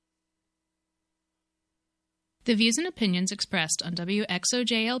The views and opinions expressed on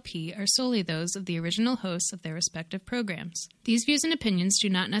WXOJLP are solely those of the original hosts of their respective programs. These views and opinions do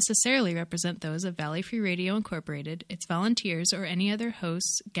not necessarily represent those of Valley Free Radio Incorporated, its volunteers, or any other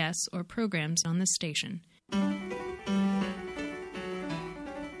hosts, guests, or programs on this station.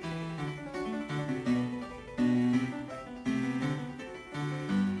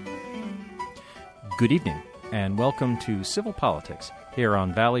 Good evening, and welcome to Civil Politics here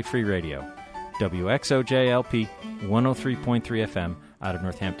on Valley Free Radio, WXOJLP 103.3 FM out of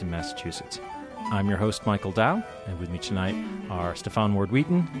Northampton, Massachusetts. I'm your host, Michael Dow, and with me tonight are Stefan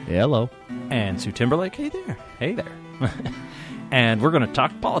Ward-Wheaton. Hello. And Sue Timberlake. Hey there. Hey there. And we're going to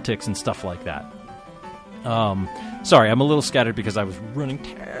talk politics and stuff like that. Sorry, I'm a little scattered because I was running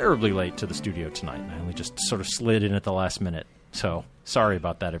terribly late to the studio tonight, and I only just sort of slid in at the last minute. So, sorry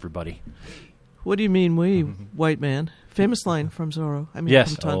about that, everybody. What do you mean, we, white man? Famous line from Zorro. I mean,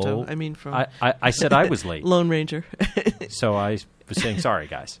 yes. from Tonto. Oh, I mean, from... I said I was late. Lone Ranger. So I was saying sorry,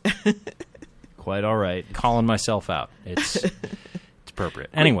 guys. Quite all right. Calling myself out. It's appropriate.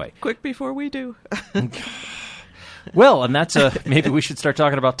 Anyway. Quick before we do. Well, and that's maybe we should start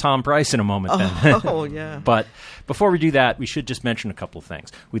talking about Tom Price in a moment then. Oh, yeah. But before we do that, we should just mention a couple of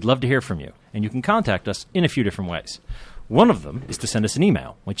things. We'd love to hear from you, and you can contact us in a few different ways. One of them is to send us an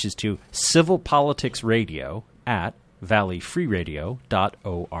email, which is to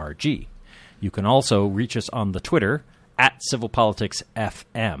civilpoliticsradio@valleyfreeradio.org. You can also reach us on the Twitter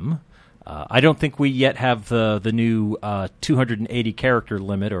 @civilpoliticsfm. I don't think we yet have the new 280 character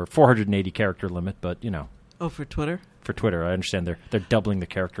limit or 480 character limit, but you know. Oh, for Twitter? For Twitter, I understand they're doubling the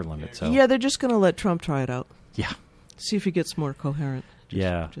character limit. So yeah, they're just going to let Trump try it out. Yeah. See if he gets more coherent.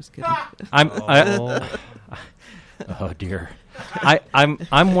 Just kidding. Oh dear,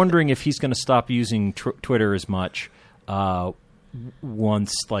 I'm wondering if he's going to stop using Twitter as much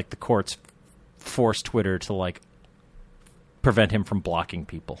once like the courts force Twitter to like prevent him from blocking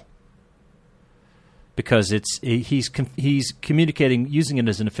people, because he's communicating using it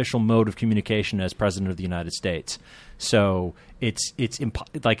as an official mode of communication as president of the United States. So it's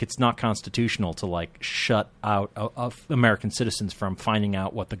not constitutional to like shut out of American citizens from finding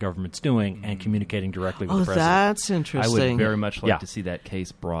out what the government's doing and communicating directly with the president. That's interesting. I would very much like to see that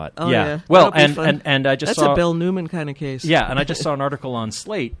case brought. Oh, yeah. Well, and I just that's saw a Bill Newman kind of case. Yeah, and I just saw an article on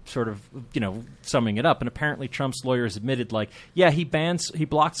Slate, sort of, summing it up, and apparently Trump's lawyers admitted, like, yeah, he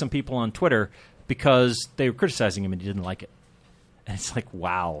blocked some people on Twitter because they were criticizing him and he didn't like it. And it's like,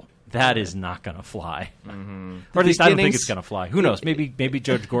 wow. That is not going to fly. Mm-hmm. Or at least I don't think it's going to fly. Who knows? Maybe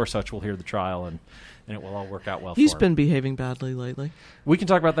Judge Gorsuch will hear the trial and it will all work out well for him. He's been behaving badly lately. We can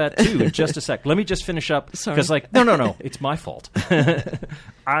talk about that, too, in just a sec. Let me just finish up. Sorry. Because, no, it's my fault.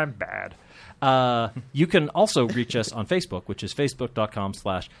 I'm bad. You can also reach us on Facebook, which is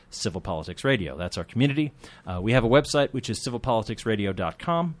facebook.com/civilpoliticsradio. That's our community. We have a website, which is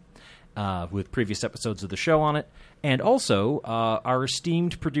civilpoliticsradio.com. With previous episodes of the show on it. And also, our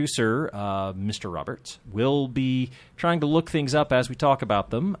esteemed producer, Mr. Roberts, will be trying to look things up as we talk about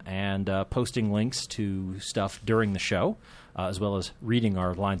them and posting links to stuff during the show, as well as reading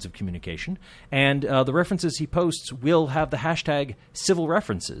our lines of communication. And the references he posts will have the hashtag civil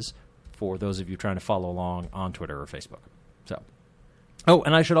references for those of you trying to follow along on Twitter or Facebook. So. Oh,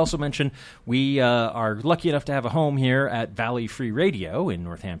 and I should also mention we are lucky enough to have a home here at Valley Free Radio in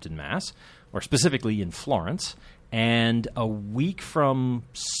Northampton, Mass., or specifically in Florence. And a week from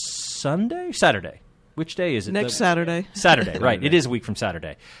Saturday. Which day is it? Next Saturday. Saturday, right. It is a week from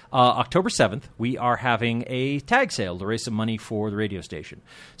Saturday. October 7th, we are having a tag sale to raise some money for the radio station.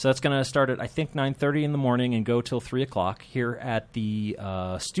 So that's going to start at, I think, 9:30 in the morning and go till 3 o'clock here at the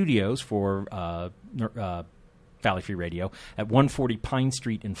studios for Valley Free Radio at 140 Pine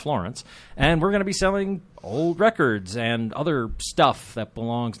Street in Florence. And we're going to be selling old records and other stuff that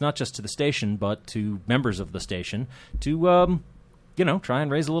belongs not just to the station but to members of the station to, try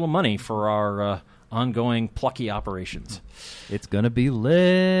and raise a little money for our ongoing plucky operations. It's going to be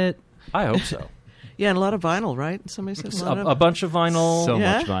lit. I hope so. Yeah, and a lot of vinyl, right? Somebody said a bunch of vinyl. So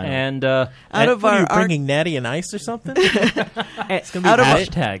much vinyl. And bringing Natty and Ice or something? It's going to be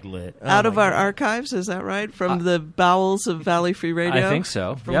hashtag lit. Out of our archives, is that right? From the bowels of Valley Free Radio? I think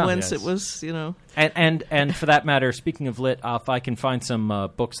so. From whence it was, And for that matter, speaking of lit, if I can find some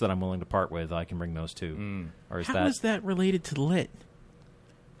books that I'm willing to part with, I can bring those too. Or is How is that related to lit?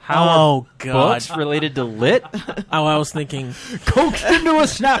 How God. Books related to lit? I was thinking, coaxed into a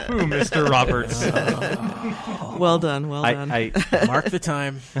snafu, Mr. Roberts. Well done. Mark the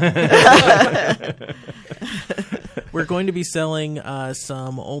time. We're going to be selling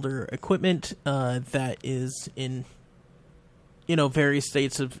some older equipment that is in various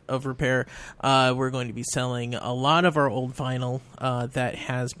states of repair. We're going to be selling a lot of our old vinyl that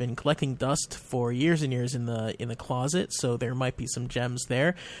has been collecting dust for years and years in the closet. So there might be some gems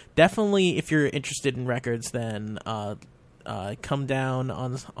there. Definitely, if you're interested in records, then come down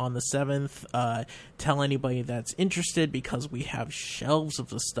on the 7th. Tell anybody that's interested, because we have shelves of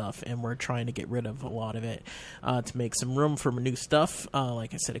the stuff and we're trying to get rid of a lot of it to make some room for new stuff.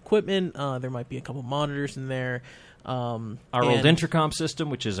 Like I said, equipment. There might be a couple monitors in there. Our old intercom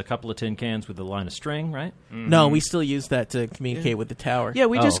system, which is a couple of tin cans with a line of string, right? Mm-hmm. No, we still use that to communicate with the tower. Yeah,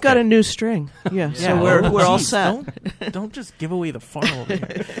 we just got a new string. Yeah, so we're all set. Don't just give away the farm over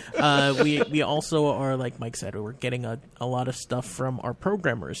here. We also are, like Mike said, we're getting a lot of stuff from our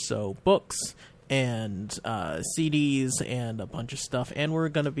programmers, so books and CDs and a bunch of stuff. And we're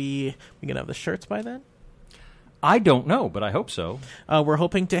gonna have the shirts by then. I don't know, but I hope so. We're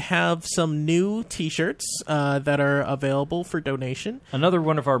hoping to have some new T-shirts that are available for donation. Another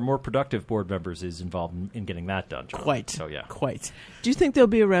one of our more productive board members is involved in getting that done, John. Quite. So, yeah. Quite. Do you think there'll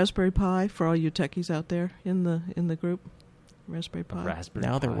be a Raspberry Pi for all you techies out there in the group? Raspberry Pi? Raspberry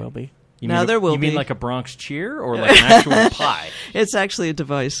Now Pi. there will be. There will be. You mean like a Bronx cheer or like an actual pie? It's actually a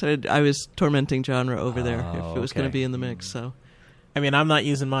device. I was tormenting Genre over there if it was going to okay. be in the mix. So, I mean, I'm not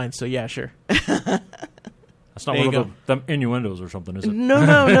using mine, so yeah, sure. That's not one of them innuendos or something, is it?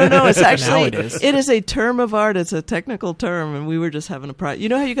 No. It's actually Now it is a term of art. It's a technical term, and we were just having a You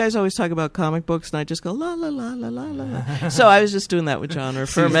know how you guys always talk about comic books, and I just go la la la la la la. So I was just doing that with Genre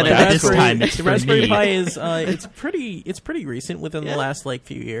for a minute. This time it's the for Raspberry me. Pi is it's pretty recent within the last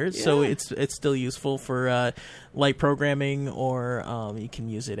few years, so it's still useful for light programming, or you can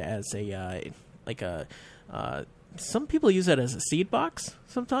use it as some people use it as a seed box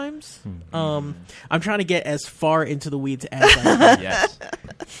sometimes. I'm trying to get as far into the weeds as I can. Yes.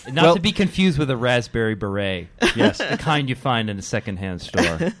 Not to be confused with a Raspberry Beret. Yes. The kind you find in a secondhand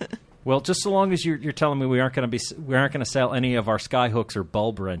store. Well, just so long as you're telling me we aren't going to sell any of our sky hooks or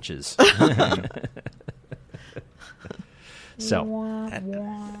bulb wrenches. So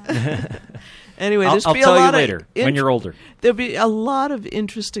Anyway, I'll there'll be tell a you lot later when you're older. There'll be a lot of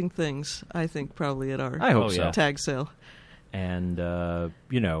interesting things, I think, probably at our I hope so. tag sale. And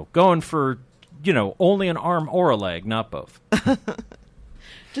going for only an arm or a leg, not both.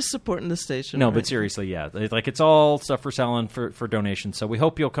 Just supporting the station. No, right? but seriously, yeah, it's all stuff for selling for donations. So we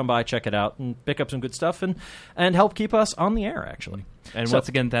hope you'll come by, check it out, and pick up some good stuff, and help keep us on the air. Actually, And once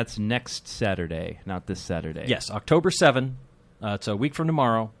again, that's next Saturday, not this Saturday. yes, October 7. It's a week from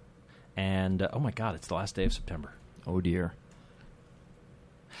tomorrow, and oh my God, it's the last day of September. Oh dear.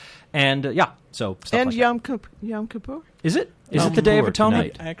 And so stuff And like Yom Kippur? Is it? Is it the Day of Kippur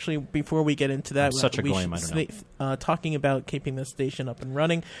Atonement? tonight. Actually, before we get into that, I'm such a we goyim, should I don't talking about keeping the station up and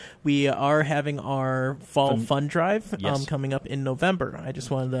running. We are having our fall fun drive Yes. coming up in November. I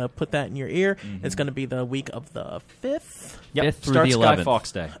just wanted to put that in your ear. It's going to be the week of the 5th. Yep. 5th through Starts the Guy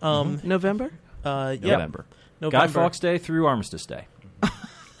 11th. November. Day. November? November. Guy Fawkes Day through Armistice Day.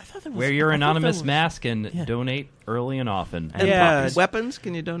 Wear your anonymous mask and donate early and often. And Yeah. puppies. Weapons?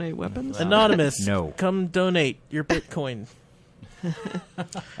 Can you donate weapons? Anonymous. No. Come donate your Bitcoin.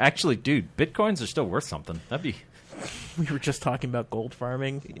 Actually, dude, Bitcoins are still worth something. That'd be... We were just talking about gold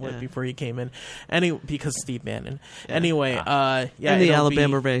farming before you came in. Because Steve Bannon. Yeah. Anyway, And the it'll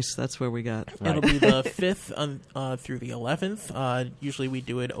Alabama be, race. That's where we got. It'll be the 5th through the 11th. Usually we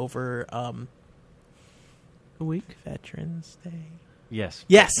do it over A week? Veterans Day. Yes.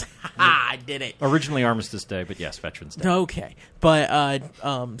 Yes, I did it. Originally Armistice Day, but yes, Veterans Day. Okay, but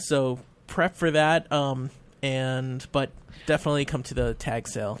so prep for that, but definitely come to the tag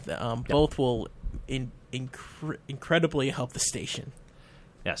sale. Both will incredibly help the station.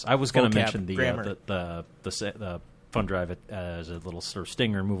 Yes, I was going to Vocab, mention grammar. the fun drive as a little sort of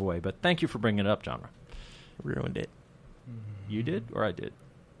stinger move away, but thank you for bringing it up, Genre. Ruined it. You did, or I did?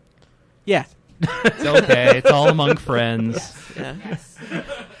 Yeah. It's okay. It's all among friends. Yeah.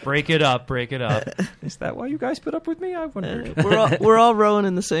 Break it up. Break it up. Is that why you guys put up with me? I wondered. We're all rowing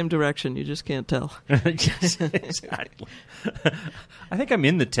in the same direction. You just can't tell. Yes, exactly. I think I'm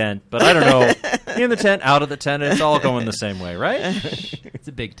in the tent, but I don't know. In the tent, out of the tent, it's all going the same way, right? It's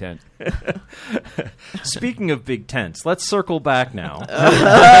a big tent. Speaking of big tents, let's circle back now.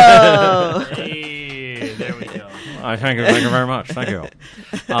 Hey, there we go. Thank you very much. Thank you.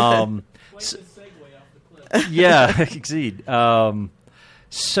 Yeah, indeed.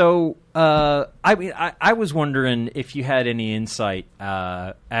 So, I mean, I was wondering if you had any insight,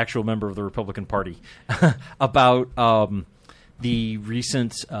 actual member of the Republican Party, about the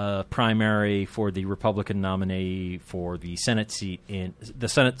recent primary for the Republican nominee for the Senate seat in the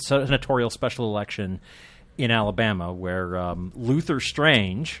senatorial special election in Alabama, where Luther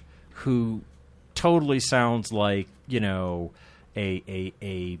Strange, who totally sounds like a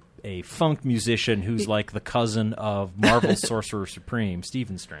funk musician who's like the cousin of Marvel's Sorcerer Supreme,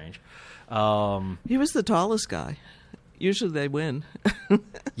 Stephen Strange. He was the tallest guy. Usually they win.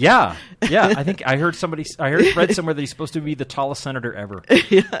 Yeah. I think I read somewhere that he's supposed to be the tallest senator ever.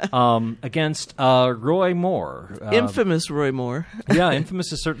 Against Roy Moore. Infamous Roy Moore. Yeah,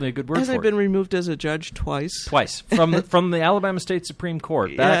 infamous is certainly a good word Has for it. he been removed as a judge twice? Twice. From the Alabama State Supreme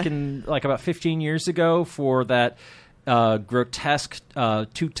Court back in like about 15 years ago for that grotesque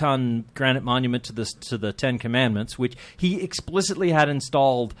 2-ton granite monument to the Ten Commandments, which he explicitly had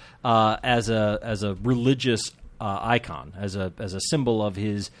installed as a religious icon, as a symbol of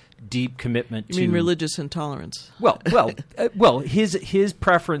his deep commitment You mean religious intolerance? Well, his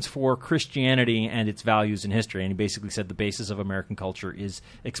preference for Christianity and its values and history, and he basically said the basis of American culture is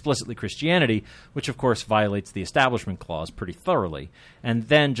explicitly Christianity, which of course violates the Establishment Clause pretty thoroughly. And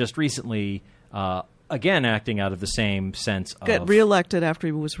then just recently, again acting out of the same sense of... Got reelected after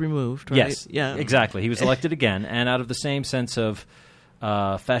he was removed, right? Yes, yeah, exactly. He was elected again, and out of the same sense of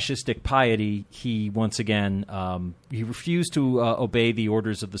fascistic piety, he once again he refused to obey the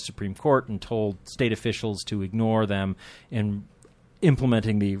orders of the Supreme Court and told state officials to ignore them in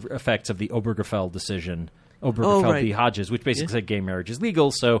implementing the effects of the Obergefell decision, Obergefell v. Hodges, which basically said gay marriage is legal.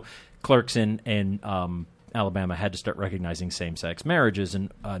 So clerks in Alabama had to start recognizing same-sex marriages,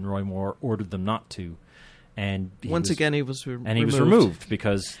 and Roy Moore ordered them not to. And he was removed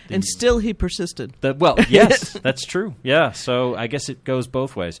because... And still he persisted. Yes, that's true. Yeah, so I guess it goes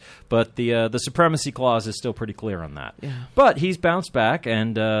both ways. But the Supremacy Clause is still pretty clear on that. Yeah. But he's bounced back,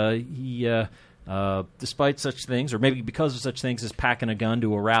 and he, despite such things, or maybe because of such things as packing a gun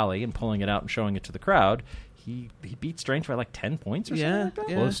to a rally and pulling it out and showing it to the crowd, he beat Strange by like 10 points or something like that?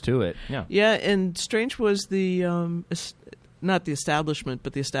 Yeah. Close to it. Yeah. Yeah, and Strange was the... not the establishment,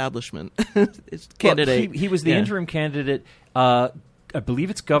 but the establishment candidate. Well, he was the interim candidate. I believe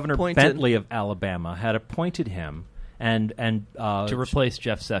it's Governor Bentley of Alabama had appointed him and to replace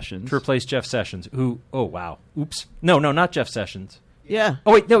Jeff Sessions. Who? Oh wow! Oops! No, not Jeff Sessions. Yeah.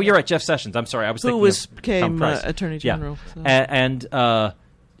 Oh wait, no, you're right. Jeff Sessions. I'm sorry. I was thinking became Attorney General. Yeah.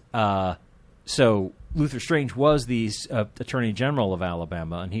 So. So Luther Strange was the Attorney General of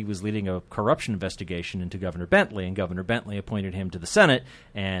Alabama, and he was leading a corruption investigation into Governor Bentley, and Governor Bentley appointed him to the Senate,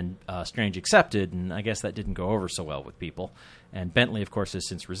 and Strange accepted, and I guess that didn't go over so well with people. And Bentley, of course, has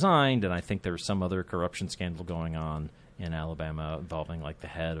since resigned, and I think there's some other corruption scandal going on in Alabama involving like the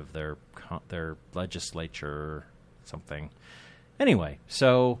head of their legislature or something. Anyway,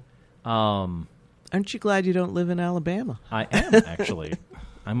 so... Aren't you glad you don't live in Alabama? I am, actually.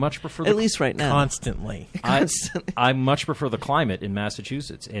 I much prefer at least right now. Constantly. I much prefer the climate in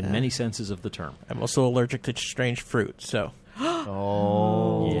Massachusetts in many senses of the term. I'm also allergic to strange fruit, so.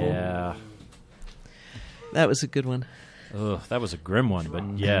 Oh. Yeah. That was a good one. Ugh, that was a grim one,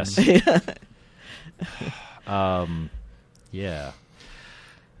 but yes. Yeah.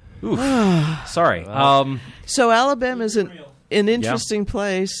 Oof. Sorry. So Alabama is an interesting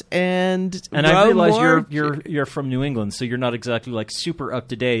place, and I realize you're from New England, so you're not exactly like super up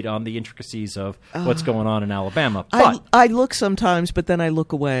to date on the intricacies of what's going on in Alabama. But I look sometimes, but then I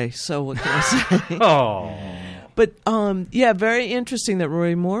look away. So what can I say? Oh. But very interesting that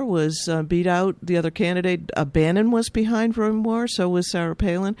Roy Moore was beat out. The other candidate, Bannon, was behind Roy Moore. So was Sarah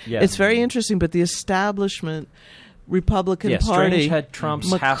Palin. Yeah. It's very interesting. But the establishment Republican Party Strange had Trump's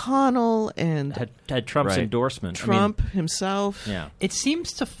McConnell and had Trump's endorsement. Trump himself. Yeah, it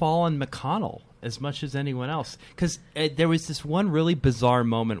seems to fall on McConnell as much as anyone else, because there was this one really bizarre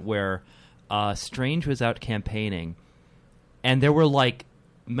moment where Strange was out campaigning, and there were like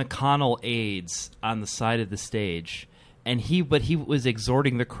McConnell aides on the side of the stage, and he was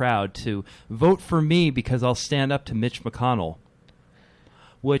exhorting the crowd to vote for me because I'll stand up to Mitch McConnell,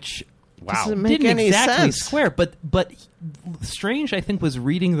 which. Wow. Doesn't make Didn't any exactly sense. swear, but Strange, I think, was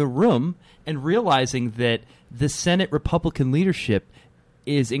reading the room and realizing that the Senate Republican leadership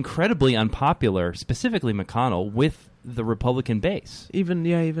is incredibly unpopular, specifically McConnell, with the Republican base. Even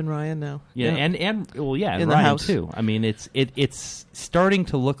Ryan now. Yeah, and in Ryan the House too. I mean, it's starting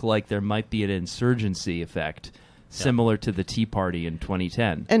to look like there might be an insurgency effect. Similar to the Tea Party in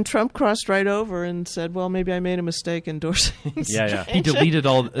 2010. And Trump crossed right over and said, well, maybe I made a mistake endorsing Yeah. He deleted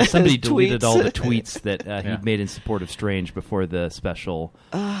somebody deleted all the tweets that he'd made in support of Strange before the special.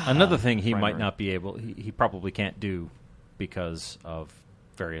 Another thing he primary. might not be able, he probably can't do because of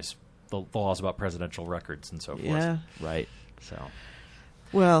various the laws about presidential records and so forth. Yeah. Right. So.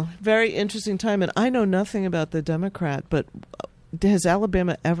 Well, very interesting time. And I know nothing about the Democrat, but has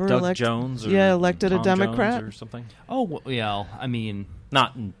Alabama ever Doug elected? Jones, or elected Tom a Democrat Jones or something. Oh, well, yeah. I mean,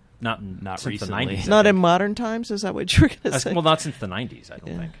 Not since recently. the 90s. Not in modern times. Is that what you were going to say? Well, not since the 90s. I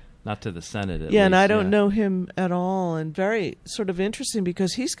don't think. not to the Senate. At Yeah, and least, I don't know him at all, and very sort of interesting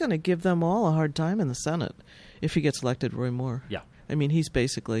because he's going to give them all a hard time in the Senate if he gets elected, Roy Moore. Yeah. I mean, he's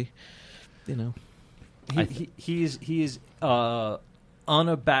basically, He is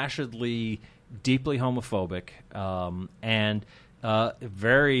unabashedly deeply homophobic and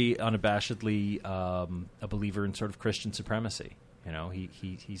very unabashedly a believer in sort of Christian supremacy. You know,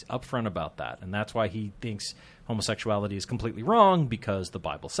 he's upfront about that, and that's why he thinks homosexuality is completely wrong because the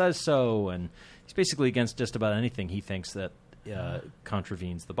Bible says so, and he's basically against just about anything he thinks that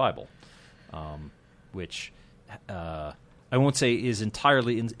contravenes the Bible, which I won't say is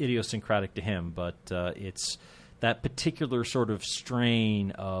entirely idiosyncratic to him, but it's that particular sort of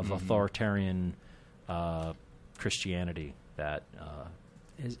strain of authoritarian Christianity that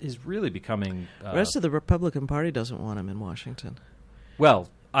is really becoming. the rest of the Republican Party doesn't want him in Washington. Well,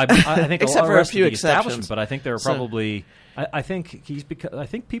 I think Except a for a rest few of the establishment, exceptions. but I think there are probably. I think I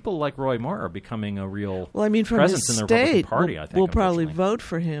think people like Roy Moore are becoming a real Well, I mean, from presence his in the Republican state, Party. I think we'll probably unfortunately. vote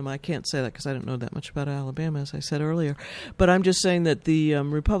for him. I can't say that because I don't know that much about Alabama, as I said earlier. But I'm just saying that the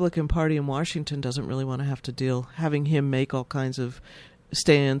Republican Party in Washington doesn't really want to have to having him make all kinds of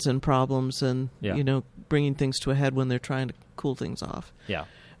stands and problems and, bringing things to a head when they're trying to cool things off. Yeah.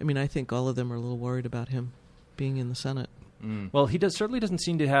 I mean, I think all of them are a little worried about him being in the Senate. Well, he certainly doesn't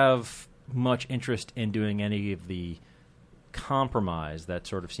seem to have much interest in doing any of the compromise that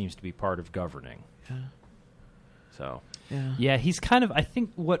sort of seems to be part of governing. Yeah. So. Yeah, he's kind of. I think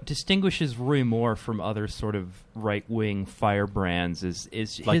what distinguishes Roy Moore from other sort of right-wing firebrands is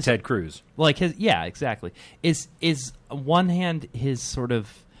Like his, Ted Cruz. like his. Yeah, exactly. Is on one hand his sort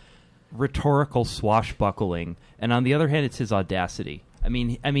of rhetorical swashbuckling, and on the other hand, it's his audacity. I mean,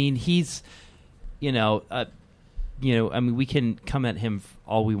 he's, I mean, we can come at him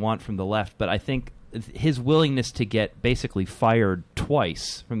all we want from the left, but I think his willingness to get basically fired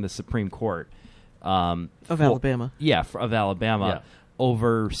twice from the Supreme Court Of Alabama. Yeah, of Alabama, Yeah.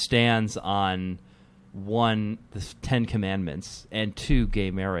 over stands on one, the 10 Commandments, and two,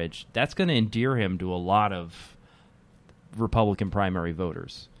 gay marriage. That's going to endear him to a lot of Republican primary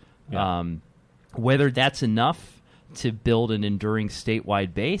voters. Yeah. Whether that's enough to build an enduring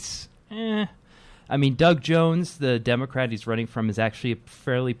statewide base, I mean, Doug Jones, the Democrat he's running from, is actually a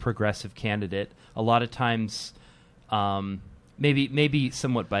fairly progressive candidate. A lot of times, maybe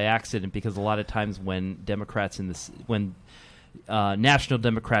somewhat by accident, because a lot of times when Democrats when national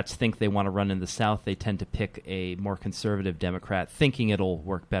Democrats think they want to run in the South, they tend to pick a more conservative Democrat, thinking it'll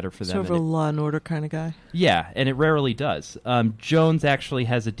work better for them. Sort of a law and order kind of guy. Yeah, and it rarely does. Jones actually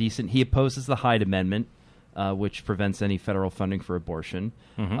has a decent. He opposes the Hyde Amendment, which prevents any federal funding for abortion.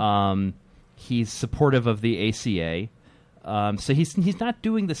 Mm-hmm. He's supportive of the ACA, so he's not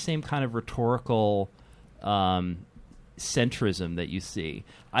doing the same kind of rhetorical centrism that you see.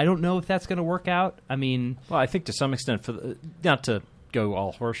 I don't know if that's going to work out. I mean, Well, I think to some extent, not to go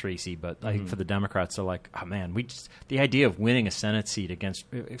all horse racy, but I think for the Democrats, they're like, oh man, the idea of winning a Senate seat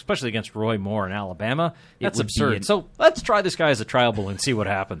especially against Roy Moore in Alabama, that's would be absurd. So let's try this guy as a trial and see what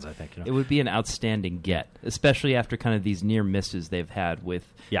happens. I think it would be an outstanding get, especially after kind of these near misses they've had with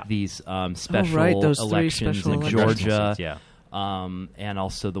these special those 3 elections special in elections. Georgia. Yeah. And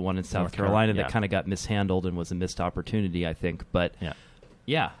also the one in South North Carolina Carolina, that kind of got mishandled and was a missed opportunity, I think. But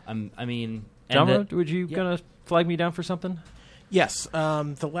I mean, and Jama, would you gonna flag me down for something? Yes,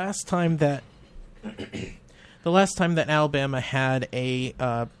 the last time that Alabama had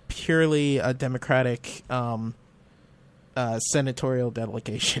a purely Democratic senatorial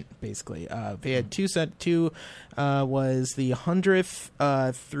delegation, basically, they had two was the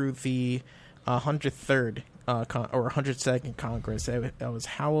 100th through the 103rd or 102nd Congress. That was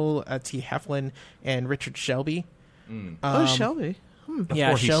Howell T. Heflin and Richard Shelby. Shelby. before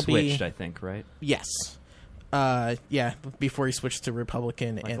yeah, he Shelby- switched, I think, right? Yes. Before he switched to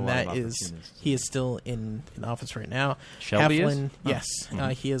Republican, Like a and lot of that is opportunists. he is still in office right now. Shelby is? Heflin, yes,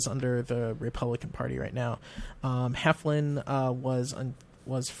 he is under the Republican Party right now. Heflin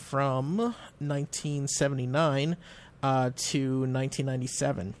was from 1979 to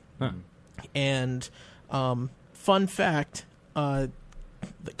 1997, and fun fact: the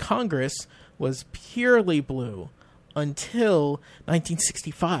Congress was purely blue until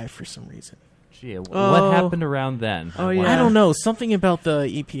 1965 for some reason. Gee, what Oh. happened around then? Oh, I yeah. wonder. I don't know, something about the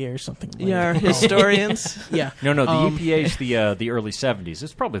EPA or something. Yeah, our historians. Yeah. No, the EPA is the early 70s.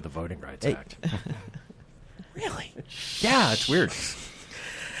 It's probably the Voting Rights Hey. Act. Really? Yeah, it's weird.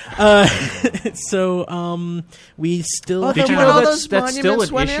 We still Oh, Did you When know all that's, those that's still monuments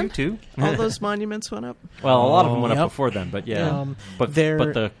an went issue in? too? All those monuments went up. Well, a lot of them went Yep. up before then, but yeah. But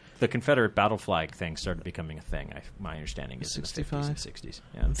There- the Confederate battle flag thing started becoming a thing. My understanding is 65. in the 50s and 60s.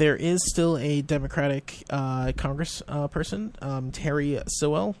 Yeah. There is still a Democratic Congress person, Terry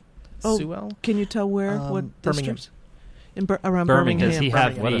Sewell. Oh, Sewell? Can you tell where? What Birmingham. districts? Around Birmingham. Does he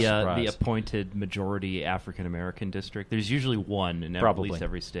Birmingham. have What a the surprise. appointed majority African American district? There's usually one in at Probably. least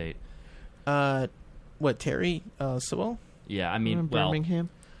every state. What, Terry Sewell? Yeah, I mean, Around well, Birmingham.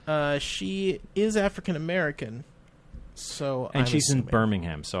 She is African American, so And I'm she's in assuming.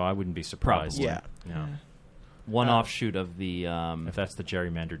 Birmingham, so I wouldn't be surprised. Probably. Yeah. one Uh, offshoot of the If that's the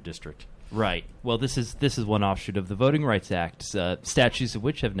gerrymandered district. right. Well, this is one offshoot of the Voting Rights Act, statutes of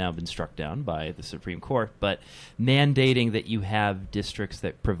which have now been struck down by the Supreme Court, but mandating that you have districts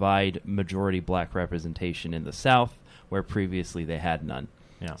that provide majority black representation in the South, where previously they had none.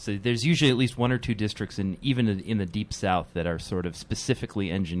 Yeah. So there's usually at least one or two districts, even in the Deep South, that are sort of specifically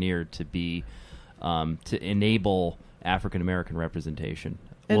engineered to be to enable African American representation.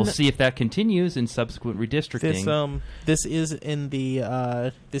 And We'll see if that continues in subsequent redistricting. This is in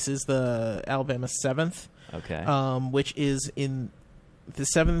the this is the Alabama 7th, Okay. which is in the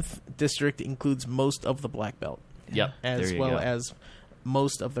 7th district includes most of the Black Belt, Yep. as there you well go. as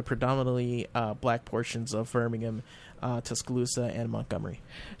most of the predominantly black portions of Birmingham, Tuscaloosa, and Montgomery.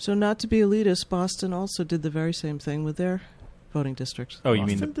 So not to be elitist, Boston also did the very same thing with their voting districts. Oh, you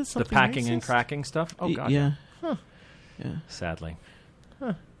mean Boston did the something packing and racist? cracking stuff? Oh, God. Yeah. Huh. Yeah. Sadly.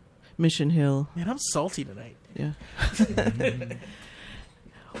 Mission Hill. Man, I'm salty tonight. Yeah.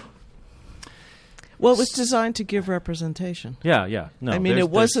 Well, it was designed to give representation. Yeah, yeah. No, I mean, there's-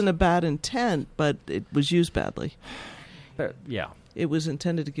 it wasn't a bad intent, but it was used badly. yeah. It was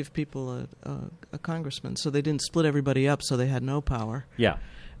intended to give people a congressman, so they didn't split everybody up so they had no power. Yeah.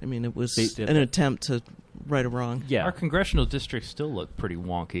 I mean, it was They did an that. attempt to right a wrong. Yeah. Our congressional districts still look pretty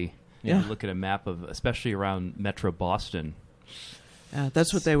wonky. Yeah. If you look at a map of, especially around Metro Boston.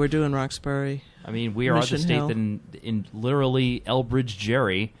 That's what they were doing, Roxbury. I mean, we are the Mission state Hill. that in literally Elbridge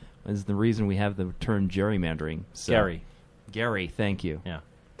Jerry is the reason we have the term gerrymandering. So, Gary, thank you. Yeah.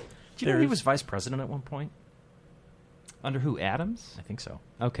 Do you know he was vice president at one point? Under who? Adams? I think so.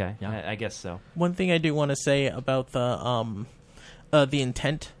 Okay, Yeah. I guess so. One thing I do want to say about the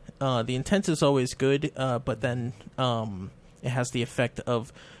intent. The intent is always good, but then it has the effect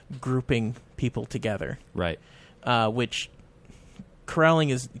of grouping people together, Right. which corralling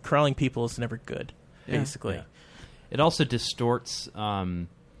people is never good. Yeah. Basically, Yeah. It also distorts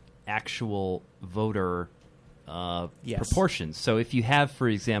actual voter Yes. proportions. So if you have, for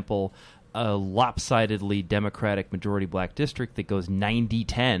example, a lopsidedly Democratic majority black district that goes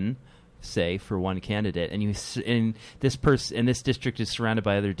 90-10, say, for one candidate, and this district is surrounded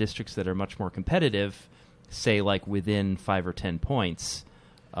by other districts that are much more competitive, say like within 5 or 10 points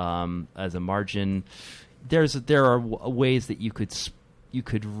as a margin, there are ways that you could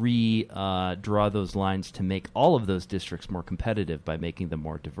draw those lines to make all of those districts more competitive by making them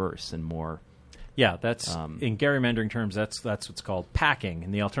more diverse and more. Yeah, that's in gerrymandering terms. That's what's called packing,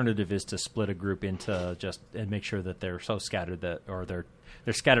 and the alternative is to split a group into and make sure that they're so scattered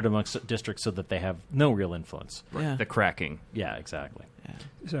they're scattered amongst districts so that they have no real influence. Yeah. The cracking. Yeah, exactly. Yeah.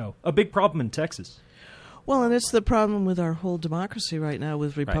 So a big problem in Texas. Well, and it's the problem with our whole democracy right now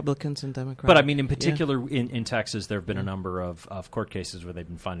with Republicans and Democrats. But I mean, in particular, in Texas, there have been a number of court cases where they've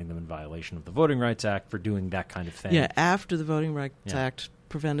been finding them in violation of the Voting Rights Act for doing that kind of thing. Yeah, after the Voting Rights Yeah. Act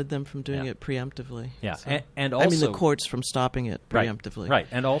prevented them from doing Yeah. it preemptively. Yeah, So- and also I mean, the courts from stopping it preemptively. Right,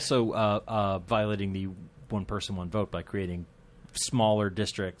 and also violating the one person, one vote by creating smaller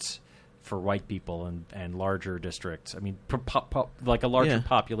districts for white people and larger districts. I mean, like a larger Yeah.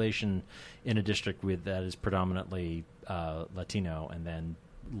 population in a district that is predominantly Latino, and then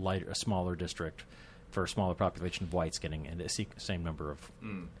a smaller district for a smaller population of whites getting the same number of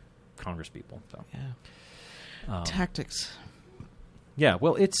Congress people. So, Yeah. Tactics. yeah,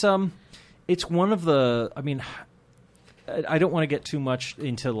 well, it's one of the. I mean, I don't want to get too much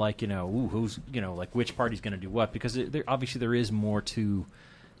into who's like which party's going to do what, because obviously there is more to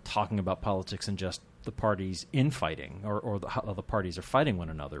talking about politics than just the parties infighting or how the parties are fighting one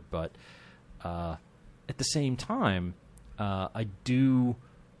another. But at the same time, I do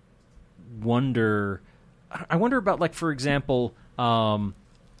wonder. I wonder about, like, for example,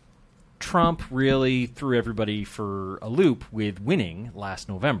 Trump really threw everybody for a loop with winning last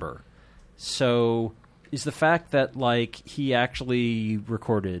November. So is the fact that, like, he actually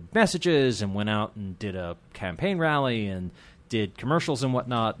recorded messages and went out and did a campaign rally and did commercials and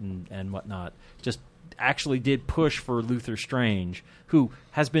whatnot, just actually did push for Luther Strange, who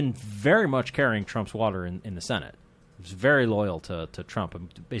has been very much carrying Trump's water in the Senate. He was very loyal to Trump and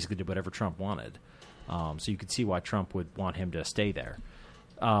basically did whatever Trump wanted. So you could see why Trump would want him to stay there.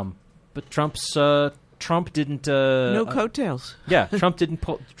 But Trump didn't. No coattails. Yeah, Trump didn't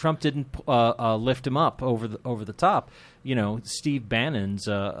lift him up over the top. Steve Bannon's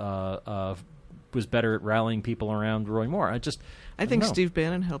was better at rallying people around Roy Moore. I think don't know. Steve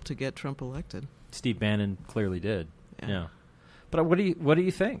Bannon helped to get Trump elected. Steve Bannon clearly did. Yeah. But what do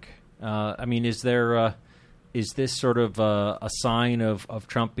you think? Is this sort of a sign of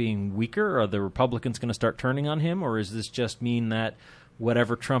Trump being weaker? Are the Republicans going to start turning on him, or does this just mean that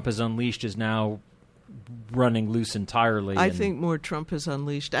whatever Trump has unleashed is now running loose entirely? I think more Trump has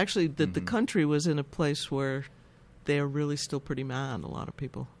unleashed. Actually, the country was in a place where they are really still pretty mad, a lot of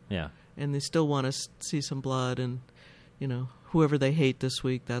people. Yeah. And they still want to see some blood, and, whoever they hate this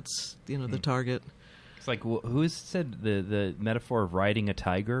week, that's, the target. It's like, who has said the metaphor of riding a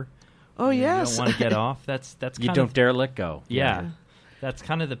tiger? Oh, yes. You don't want to get off. That's you don't dare let go. Yeah. That's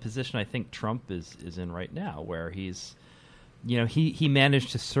kind of the position I think Trump is in right now, where he's, he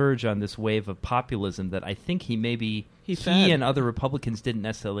managed to surge on this wave of populism that I think he and other Republicans didn't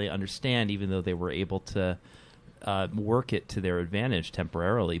necessarily understand, even though they were able to work it to their advantage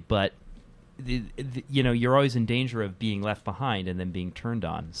temporarily. But you're always in danger of being left behind and then being turned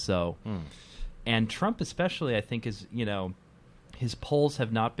on. So, and Trump especially, I think, is his polls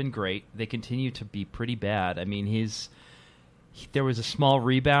have not been great. They continue to be pretty bad. I mean, there was a small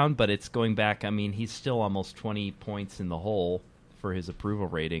rebound, but it's going back. I mean, he's still almost 20 points in the hole for his approval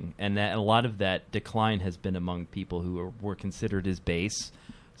rating, and a lot of that decline has been among people who were considered his base,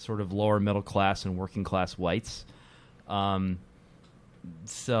 sort of lower middle class and working class whites.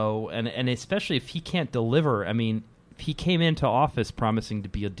 So, and especially if he can't deliver, I mean, if he came into office promising to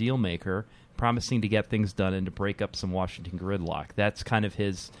be a deal maker, promising to get things done and to break up some Washington gridlock, that's kind of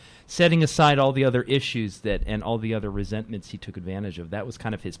his, setting aside all the other issues and all the other resentments he took advantage of. That was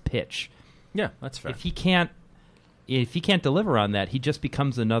kind of his pitch. Yeah, that's fair. If he can't deliver on that, he just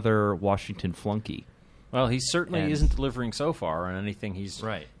becomes another Washington flunky. Well, he certainly isn't delivering so far on anything he's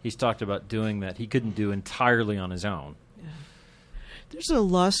talked about doing that he couldn't do entirely on his own. Yeah. There's a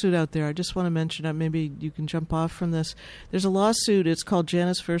lawsuit out there. I just want to mention that. Maybe you can jump off from this. There's a lawsuit. It's called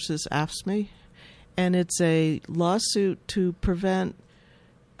Janus versus AFSCME, and it's a lawsuit to prevent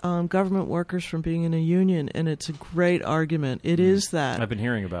government workers from being in a union, and it's a great argument. It is that I've been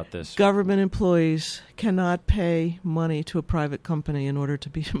hearing about this. Government employees cannot pay money to a private company in order to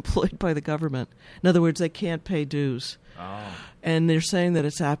be employed by the government. In other words, they can't pay dues. Oh. And they're saying that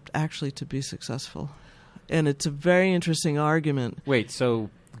it's apt actually to be successful. And it's a very interesting argument. Wait, so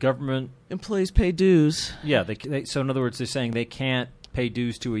government employees pay dues? Yeah, so in other words, they're saying they can't pay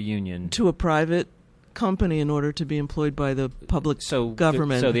dues to a union, to a private company, in order to be employed by the public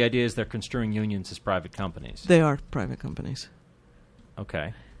government. So the idea is they're construing unions as private companies. They are private companies.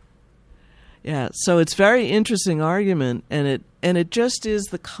 Okay. Yeah, so it's a very interesting argument, and it just is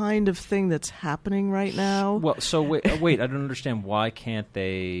the kind of thing that's happening right now. Well, so wait, I don't understand. Why can't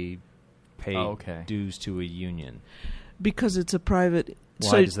they pay dues to a union? Because it's a private.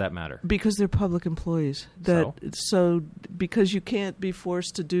 Why does that matter? Because they're public employees. So because you can't be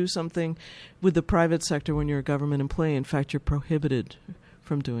forced to do something with the private sector when you're a government employee. In fact, you're prohibited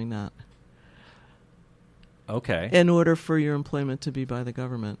from doing that. Okay. In order for your employment to be by the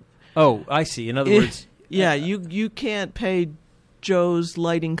government. Oh, I see. In other words, yeah, you can't pay Joe's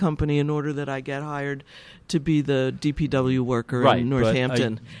lighting company in order that I get hired to be the DPW worker in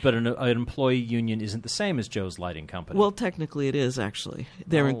Northampton. But an employee union isn't the same as Joe's lighting company. Well, technically it is, actually.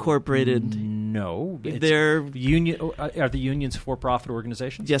 They're incorporated. No. They're union. Are the unions for-profit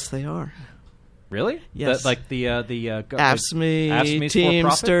organizations? Yes, they are. Really? Yes. Like the AFSCME,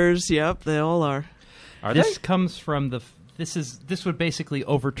 Teamsters, yep, they all are. This comes from the... This would basically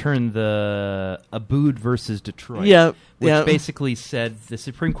overturn the Abood versus Detroit, which basically said the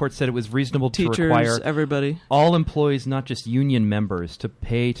Supreme Court said it was reasonable to require everybody, all employees, not just union members, to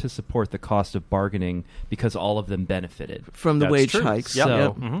pay to support the cost of bargaining because all of them benefited from the wage hikes. Yep.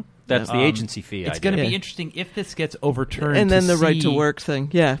 So that's the agency fee. It's going to be interesting if this gets overturned, and then the right to work thing,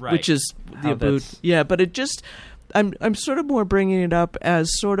 which is the Abood. Yeah, but it just. I'm sort of more bringing it up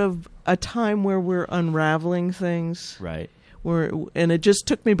as sort of a time where we're unraveling things. Right. And it just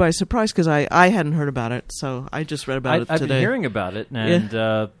took me by surprise because I hadn't heard about it, so I just read about it today. I've been hearing about it, and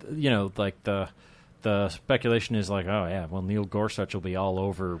like the speculation is like, oh yeah, well Neil Gorsuch will be all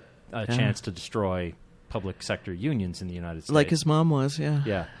over a chance to destroy public sector unions in the United States, like his mom was.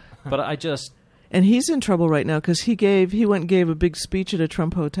 Yeah, but I just and he's in trouble right now because he went and gave a big speech at a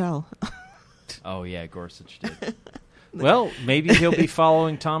Trump hotel. Oh, yeah, Gorsuch did. Well, maybe he'll be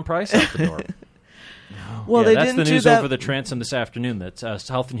following Tom Price out the door. Well, Yeah, they that's didn't the do news that. over the transom this afternoon that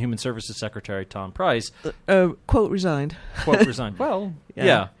Health and Human Services Secretary Tom Price, Quote, resigned. quote, resigned. Well,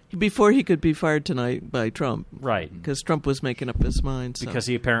 yeah, Before he could be fired tonight by Trump, right. because Trump was making up his mind. So. Because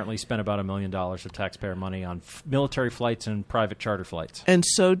he apparently spent about $1 million of taxpayer money on military flights and private charter flights. And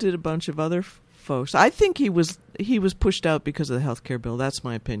so did a bunch of other folks. I think he was pushed out because of the health care bill. That's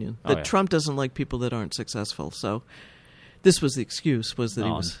my opinion. That yeah. Trump doesn't like people that aren't successful. So this was the excuse, was that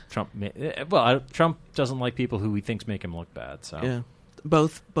he was... Trump doesn't like people who he thinks make him look bad. So Yeah,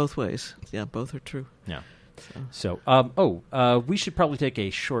 both ways. Yeah, both are true. Yeah. So, we should probably take a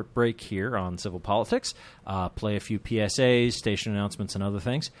short break here on Civil Politics, play a few PSAs, station announcements, and other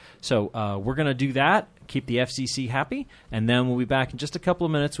things. So we're going to do that, keep the FCC happy, and then we'll be back in just a couple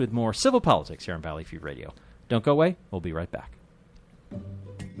of minutes with more Civil Politics here on Valley Free Radio. Don't go away. We'll be right back.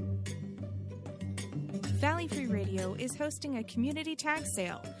 Valley Free Radio is hosting a community tag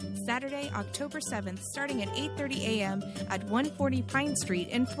sale Saturday, October 7th, starting at 8:30 a.m. at 140 Pine Street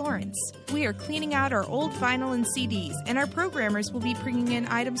in Florence. We are cleaning out our old vinyl and CDs, and our programmers will be bringing in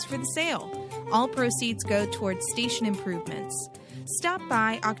items for the sale. All proceeds go towards station improvements. Stop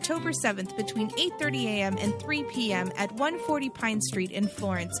by October 7th between 8:30 a.m. and 3 p.m. at 140 Pine Street in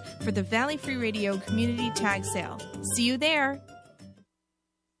Florence for the Valley Free Radio Community Tag Sale. See you there!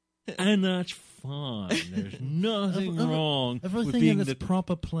 And that's fine. There's nothing wrong with Everything being in its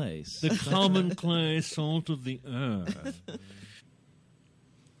proper place. the common clay salt of the earth.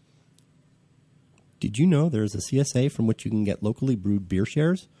 Did you know there is a CSA from which you can get locally brewed beer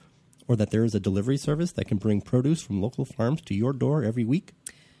shares? Or that there is a delivery service that can bring produce from local farms to your door every week?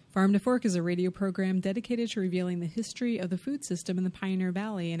 Farm to Fork is a radio program dedicated to revealing the history of the food system in the Pioneer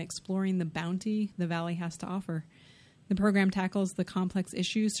Valley and exploring the bounty the valley has to offer. The program tackles the complex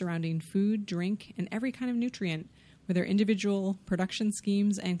issues surrounding food, drink, and every kind of nutrient, with their individual production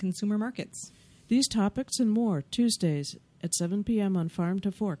schemes and consumer markets. These topics and more, Tuesdays at 7 p.m. on Farm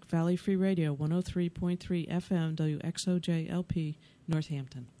to Fork, Valley Free Radio, 103.3 FM, WXOJLP,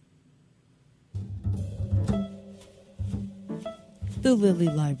 Northampton. The Lilly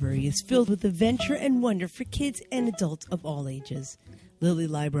Library is filled with adventure and wonder for kids and adults of all ages. Lilly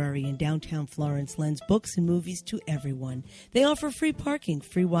Library in downtown Florence lends books and movies to everyone. They offer free parking,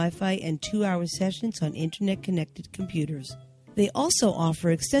 free Wi-Fi, and 2-hour sessions on internet-connected computers. They also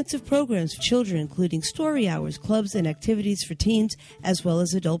offer extensive programs for children, including story hours, clubs, and activities for teens, as well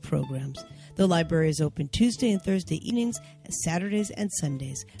as adult programs. The library is open Tuesday and Thursday evenings, Saturdays and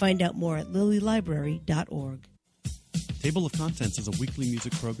Sundays. Find out more at lilylibrary.org. Table of Contents is a weekly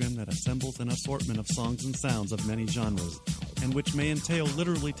music program that assembles an assortment of songs and sounds of many genres, and which may entail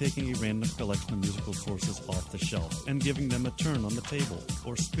literally taking a random collection of musical sources off the shelf and giving them a turn on the table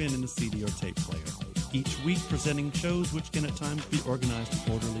or spin in a CD or tape player. Each week presenting shows which can at times be organized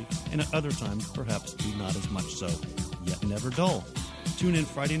orderly and at other times perhaps be not as much so, yet never dull. Tune in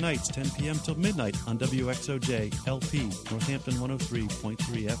Friday nights, 10 p.m. till midnight on WXOJ LP, Northampton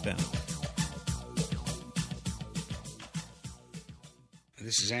 103.3 FM.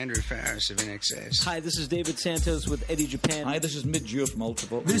 This is Andrew Farris of NXS. Hi, this is David Santos with Eddie Japan. Hi, this is Mid-Geo from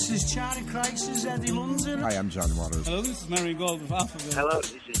Ultravox. This is Charlie Crisis, Eddie London. Hi, I'm John Waters. Hello, this is Mary Gold of Alphaville. Hello,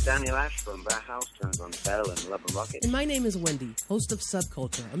 this is Daniel Ash from Bar House Turns on Bell and Love and Rocket. And my name is Wendy, host of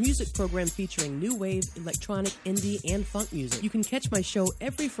Subculture, a music program featuring new wave, electronic, indie, and funk music. You can catch my show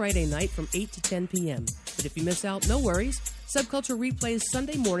every Friday night from 8 to 10 p.m. But if you miss out, no worries. Subculture replays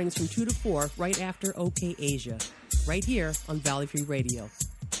Sunday mornings from 2 to 4 right after OK Asia, right here on Valley Free Radio.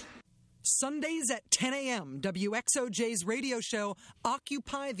 Sundays at 10 a.m., WXOJ's radio show,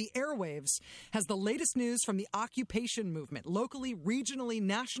 Occupy the Airwaves, has the latest news from the occupation movement, locally, regionally,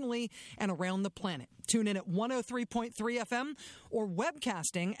 nationally, and around the planet. Tune in at 103.3 FM or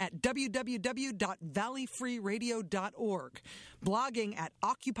webcasting at www.valleyfreeradio.org. Blogging at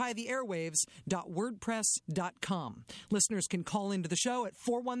occupytheairwaves.wordpress.com. Listeners can call into the show at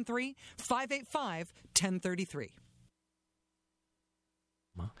 413-585-1033.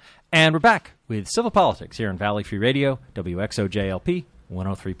 And we're back with Civil Politics here on Valley Free Radio, WXOJLP,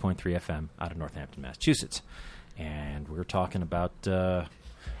 103.3 FM out of Northampton, Massachusetts. And we were talking about,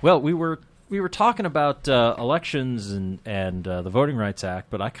 we were talking about elections and the Voting Rights Act,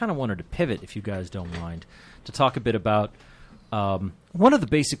 but I kind of wanted to pivot, if you guys don't mind, to talk a bit about one of the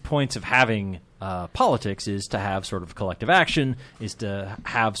basic points of having politics is to have sort of collective action, is to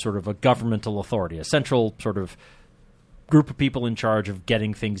have sort of a governmental authority, a central sort of group of people in charge of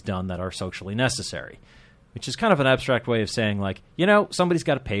getting things done that are socially necessary. which is kind of an abstract way of saying, like, somebody's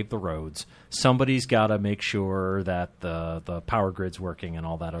got to pave the roads. Somebody's got to make sure that the power grid's working and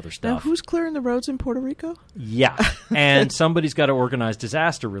all that other stuff. Now, who's clearing the roads in Puerto Rico? Yeah. And somebody's got to organize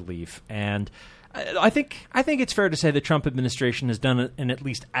disaster relief. And I think it's fair to say the Trump administration has done an at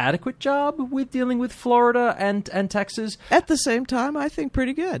least adequate job with dealing with Florida and Texas. At the same time, I think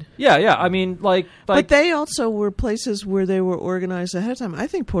pretty good. Yeah. I mean, like, but they also were places where they were organized ahead of time. I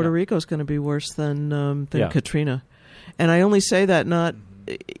think Puerto Rico is going to be worse than Katrina, and I only say that not.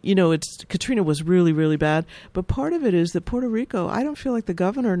 Katrina was really, really bad, but part of it is that Puerto Rico, I don't feel like the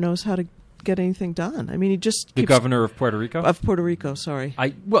governor knows how to get anything done. I mean, he just the governor of Puerto Rico. Of Puerto Rico, sorry.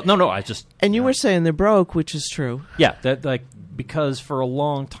 And you were saying they're broke, which is true. Yeah, because for a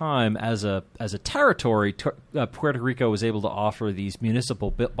long time, as a territory, Puerto Rico was able to offer these municipal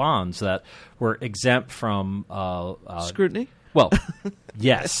bonds that were exempt from scrutiny. Well,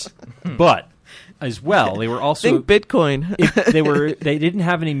 yes, but as well, they were also think Bitcoin. They didn't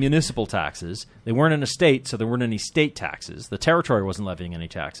have any municipal taxes. They weren't in a state, so there weren't any state taxes. The territory wasn't levying any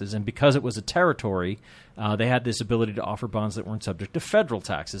taxes, and because it was a territory, they had this ability to offer bonds that weren't subject to federal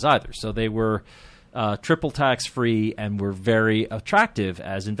taxes either. So they were triple tax free and were very attractive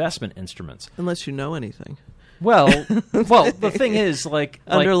as investment instruments. Unless you know anything. Well, the thing is,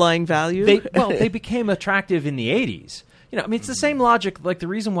 underlying value. They became attractive in the 80s. It's the same logic, like the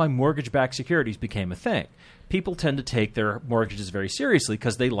reason why mortgage-backed securities became a thing. People tend to take their mortgages very seriously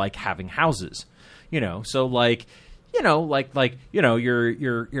because they like having houses. Your salt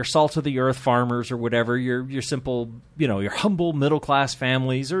of the earth farmers or whatever, your simple, your humble middle-class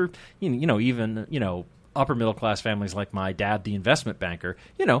families, or, even upper middle-class families like my dad, the investment banker,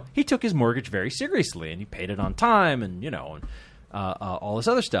 he took his mortgage very seriously and he paid it on time and, all this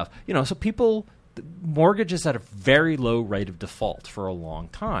other stuff. So people... mortgages at a very low rate of default for a long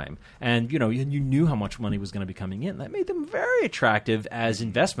time, and you knew how much money was going to be coming in. That made them very attractive as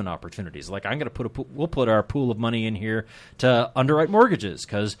investment opportunities. Like, we'll put our pool of money in here to underwrite mortgages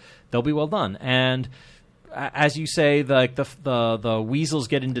because they'll be well done. And as you say, the weasels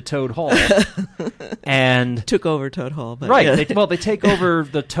get into Toad Hall and took over Toad Hall, but right? Yeah. They take over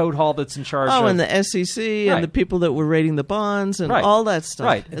the Toad Hall that's in charge. And the SEC and the people that were rating the bonds and all that stuff.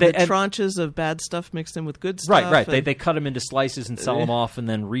 Right, and the tranches of bad stuff mixed in with good stuff. Right. They cut them into slices and sell them off, and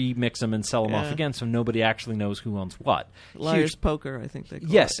then remix them and sell them off again, so nobody actually knows who owns what. Liar's poker, I think they call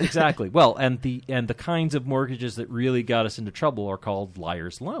it. Yes, exactly. Well, and the kinds of mortgages that really got us into trouble are called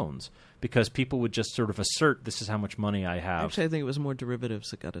liar's loans. Because people would just sort of assert, this is how much money I have. Actually, I think it was more derivatives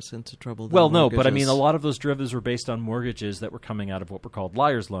that got us into trouble than mortgages. mortgages. But I mean, a lot of those derivatives were based on mortgages that were coming out of what were called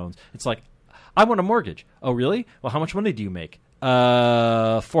liar's loans. It's like, I want a mortgage. Oh, really? Well, how much money do you make?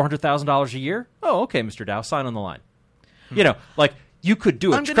 $400,000 a year? Oh, okay, Mr. Dow, sign on the line. You could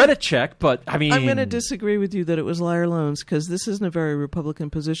do a credit check, but I mean... I'm going to disagree with you that it was liar loans, because this isn't a very Republican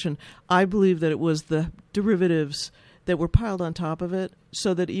position. I believe that it was the derivatives that were piled on top of it,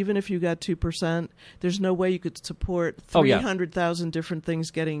 so that even if you got 2%, there's no way you could support 300,000 different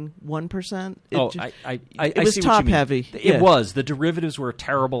things getting 1%. It was top heavy. It was. The derivatives were a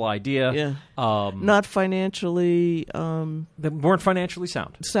terrible idea. Yeah. Not financially... they weren't financially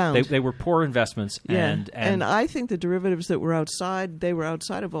sound. They were poor investments. Yeah. And I think the derivatives that were outside, they were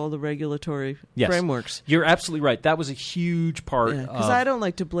outside of all the regulatory frameworks. You're absolutely right. That was a huge part. Because I don't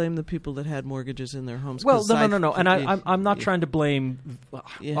like to blame the people that had mortgages in their homes. Well, no. And I'm not trying to blame...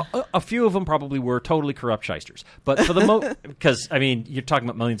 A few of them probably were totally corrupt shysters, but for the because I mean, you're talking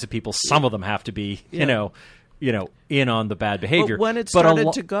about millions of people. Some of them have to be, in on the bad behavior. But when it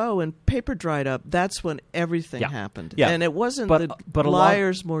started to go and paper dried up, that's when everything happened. Yeah. And it wasn't the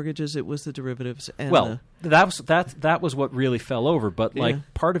liars' mortgages; it was the derivatives. And that was what really fell over. But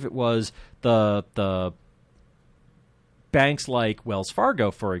part of it was the banks like Wells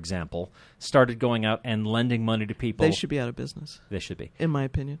Fargo, for example, started going out and lending money to people. They should be out of business. They should be, in my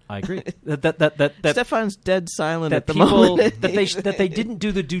opinion. I agree. that Stefan's dead silent at the moment. that they didn't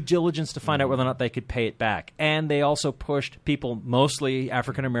do the due diligence to find out whether or not they could pay it back, and they also pushed people, mostly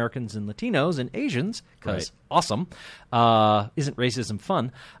African Americans and Latinos and Asians, because awesome, isn't racism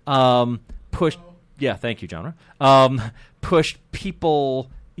fun? Pushed. Yeah, thank you, Jonah. Pushed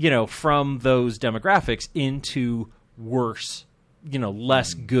people, from those demographics into worse,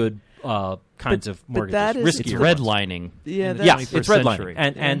 less good kinds of mortgages, riskier. Redlining. It's redlining,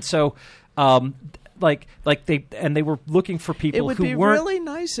 and so like they were looking for people It would who be weren't. really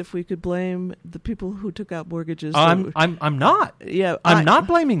nice if we could blame the people who took out mortgages. I'm not. Yeah, I'm not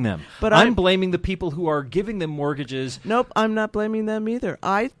blaming them. But I'm blaming the people who are giving them mortgages. Nope, I'm not blaming them either.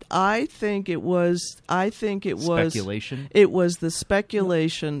 I think it was speculation. It was the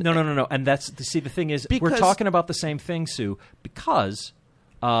speculation. No. And that's the thing is we're talking about the same thing, Sue, because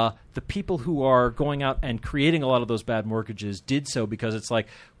the people who are going out and creating a lot of those bad mortgages did so because it's like,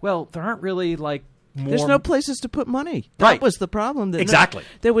 well, there aren't really like more. There's no places to put money. Right. That was the problem. Exactly.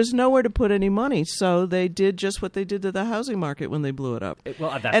 There was nowhere to put any money, so they did just what they did to the housing market when they blew it up. That's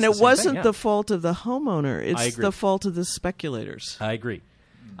and the it same wasn't thing, yeah. the fault of the homeowner. It's agree. the fault of the speculators. I agree.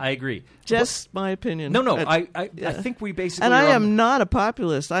 Just my opinion. No. I think we basically. And I are am not a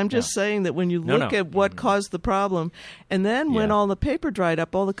populist. I'm just saying that when you look at what caused the problem, and then when all the paper dried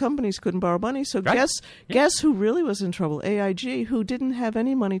up, all the companies couldn't borrow money. So guess who really was in trouble? AIG, who didn't have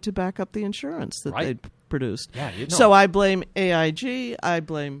any money to back up the insurance that they'd produced. Yeah, So I blame AIG. I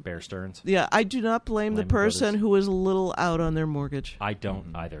blame Bear Stearns. Yeah, I do not blame the person who was a little out on their mortgage. I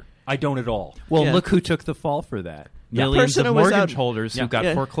don't either. I don't at all. Well, look who took the fall for that. Yeah. Millions of Person who was mortgage out- holders who got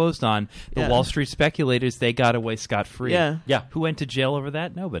Yeah. foreclosed on. The Wall Street speculators, they got away scot-free. Yeah. Who went to jail over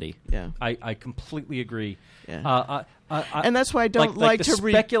that? Nobody. Yeah. I completely agree. Yeah. And that's why I don't like the to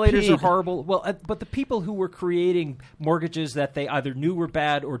speculators are repeat. horrible. Well, but the people who were creating mortgages that they either knew were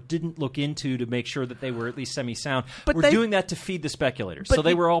bad or didn't look into to make sure that they were at least semi-sound were doing that to feed the speculators. But So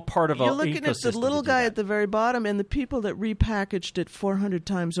they were all part of a You're looking at the little guy at the very bottom and the people that repackaged it 400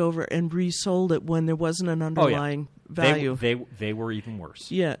 times over and resold it when there wasn't an underlying value. They were even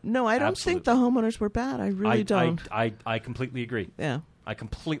worse. Yeah. No, I don't think the homeowners were bad. I really don't. I completely agree. Yeah. I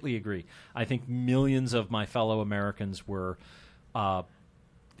completely agree. I think millions of my fellow Americans were.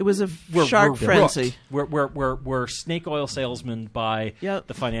 It was a shark frenzy. We're snake oil salesmen by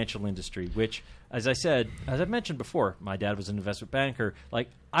the financial industry, which, as I've mentioned before, my dad was an investment banker. Like,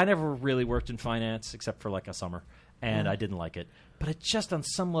 I never really worked in finance except for like a summer, and I didn't like it. But it just, on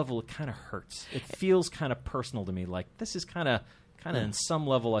some level, it kind of hurts. It feels kind of personal to me. Like, this is kind of in some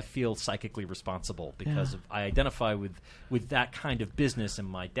level, I feel psychically responsible because I identify with that kind of business and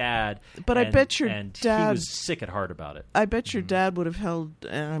my dad. But I bet your and dad he was sick at heart about it. I bet your dad would have held.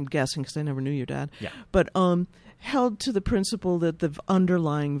 And I'm guessing because I never knew your dad. Yeah. But held to the principle that the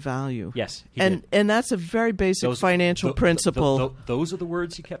underlying value. Yes, and that's a very basic financial principle. Those are the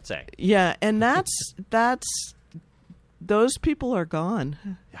words he kept saying. Yeah, and that's those people are gone.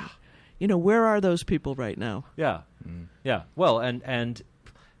 Yeah. You know, where are those people right now? Yeah. Yeah. Well, and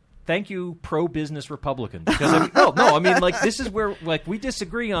thank you, pro-business Republicans. Because I mean, like, this is where, like, we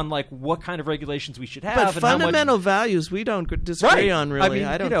disagree on, like, what kind of regulations we should have. But and fundamental values we don't disagree on, really. I mean,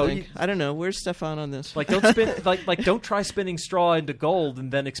 I don't think. I don't know. Where's Stefan on this? Like, don't spin, like, don't try spinning straw into gold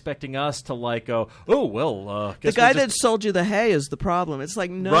and then expecting us to, like, go, oh, well, the guy that sold you the hay is the problem. It's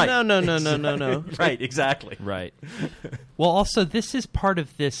like, no. Right, exactly. Right. Well, also, this is part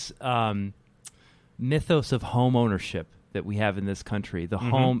of this mythos of home ownership that we have in this country. The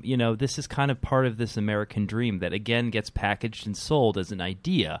home, you know, this is kind of part of this American dream that, again, gets packaged and sold as an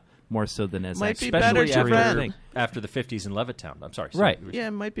idea more so than as might a be better to rent. After the 50s in Levittown. I'm sorry. Right. Yeah,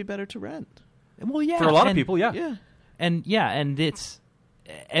 it might be better to rent. Well, yeah. For a lot of people, yeah. Yeah. And it's...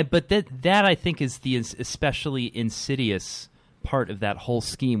 But that I think is the especially insidious part of that whole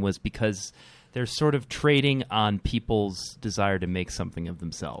scheme was because they're sort of trading on people's desire to make something of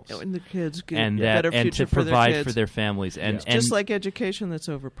themselves. And the kids get and better future to provide for their kids. For their families. And just like education that's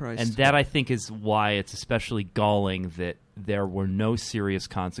overpriced. And that, I think, is why it's especially galling that there were no serious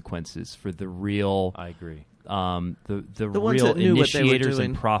consequences for the real... I agree. The ones real that knew what they were initiators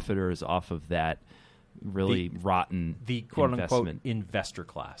doing. and profiters off of that really rotten the quote-unquote investment. investor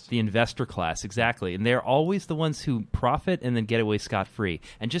class. The investor class, exactly. And they're always the ones who profit and then get away scot-free.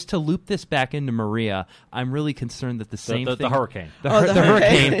 And just to loop this back into Maria, I'm really concerned that the same thing... The hurricane. The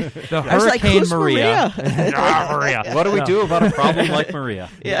hurricane. The Hurricane Maria. Maria. What do we do about a problem like Maria?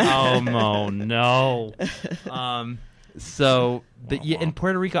 Yeah. Oh, no. So, in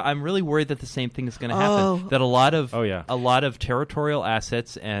Puerto Rico, I'm really worried that the same thing is going to happen. That a lot of territorial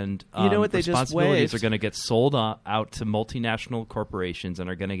assets and you know what they responsibilities just are going to get sold out to multinational corporations and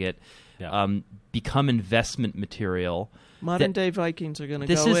are going to get become investment material. Modern day Vikings are going to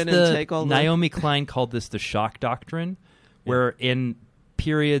go in and take all the... Naomi Klein called this the shock doctrine, where in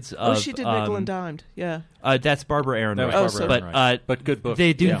periods of... she did Nickel and Dimed, yeah. That's Barbara Ehrenreich. But good book.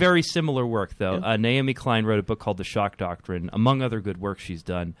 They do very similar work, though. Yeah. Naomi Klein wrote a book called The Shock Doctrine, among other good work she's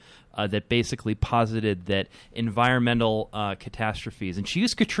done, that basically posited that environmental catastrophes, and she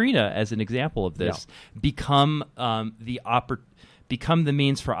used Katrina as an example of this, become become the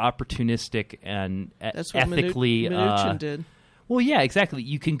means for opportunistic and That's what ethically Mnuchin did. Well, yeah, exactly.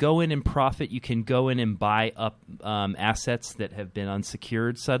 You can go in and profit. You can go in and buy up assets that have been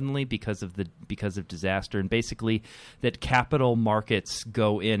unsecured suddenly because of disaster, and basically that capital markets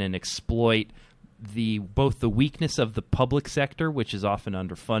go in and exploit both the weakness of the public sector, which is often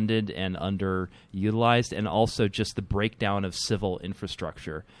underfunded and underutilized, and also just the breakdown of civil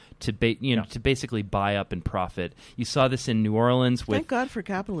infrastructure to basically buy up and profit. You saw this in New Orleans with. Thank God for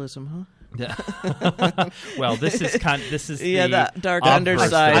capitalism, huh? Well, this is the dark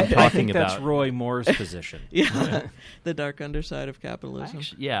underside. I think that's Roy Moore's position. Yeah, the dark underside of capitalism.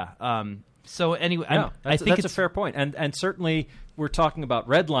 Actually, yeah. So anyway, I think that's a fair point, and certainly we're talking about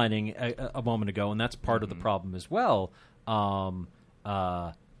redlining a moment ago, and that's part of the problem as well. Like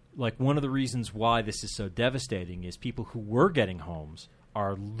one of the reasons why this is so devastating is people who were getting homes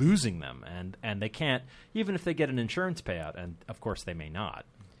are losing them, and they can't, even if they get an insurance payout, and of course they may not.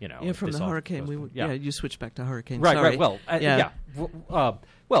 From the hurricane, you switch back to hurricane. Right, Sorry. right.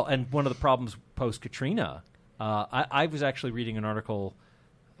 Well, and one of the problems post Katrina, I was actually reading an article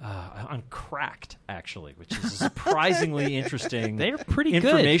on Cracked, actually, which is a surprisingly interesting, they're pretty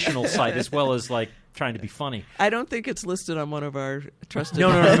informational site as well as like trying to be funny. I don't think it's listed on one of our trusted. No.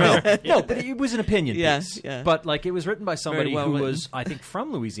 No, but it was an opinion piece. Yeah. But like it was written by somebody who was, I think,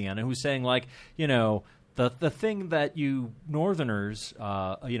 from Louisiana, who was saying like, the thing that you Northerners,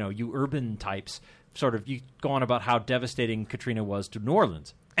 you urban types, sort of, you go on about how devastating Katrina was to New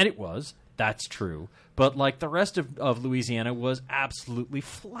Orleans, and it was. That's true, but like the rest of Louisiana was absolutely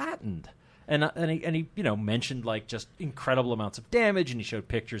flattened, and he mentioned like just incredible amounts of damage, and he showed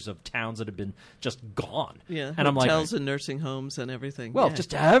pictures of towns that had been just gone. Yeah, and hotels and nursing homes and everything. Well,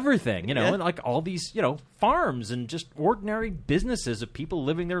 just everything, and like all these farms and just ordinary businesses of people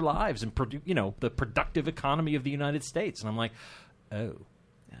living their lives and the productive economy of the United States. And I'm like, oh,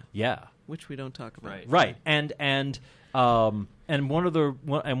 yeah, which we don't talk about, right? And one of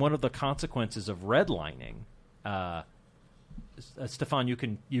the consequences of redlining, Stefan, you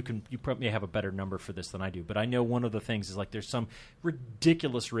probably have a better number for this than I do, but I know one of the things is like there's some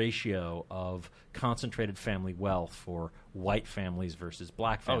ridiculous ratio of concentrated family wealth for white families versus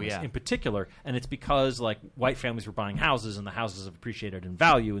black families in particular, and it's because like white families were buying houses and the houses have appreciated in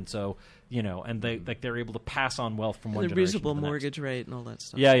value, and so and they're able to pass on wealth from one generation to the reasonable next. Mortgage rate and all that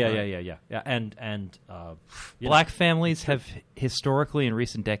stuff. Yeah. And black families have historically in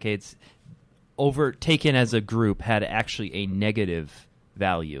recent decades taken as a group had actually a negative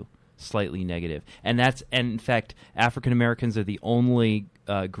value, slightly negative, and in fact African Americans are the only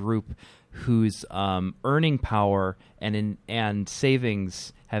group whose earning power and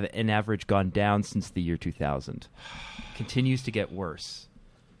savings have in average gone down since the year 2000. Continues to get worse.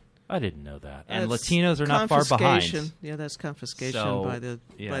 I didn't know that. And Latinos are not far behind. Yeah, that's confiscation by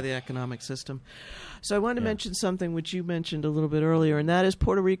the economic system. So I wanted to mention something which you mentioned a little bit earlier, and that is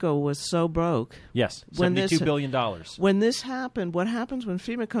Puerto Rico was so broke. Yes, $72 billion. When this happened, what happens when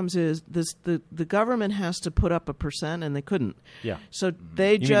FEMA comes is the government has to put up 1%, and they couldn't. Yeah. So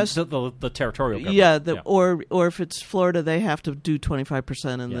they the territorial government. Yeah, or if it's Florida, they have to do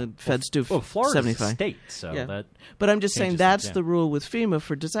 25%, and the feds do 75%. Florida's a state, so that. But I'm just saying that's the rule with FEMA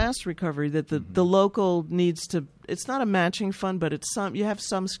for disaster recovery, that the local needs to. It's not a matching fund, but it's you have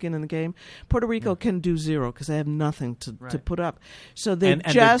some skin in the game. Puerto Rico can do zero because they have nothing to put up. So they're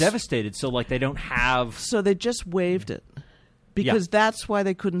devastated. So like they don't have. So they just waived it. Because that's why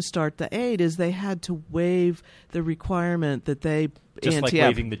they couldn't start the aid, is they had to waive the requirement that they just like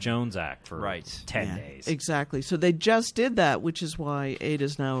waiving the Jones Act for 10 days. Exactly. So they just did that, which is why aid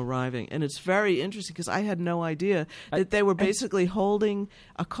is now arriving. And it's very interesting because I had no idea that they were basically holding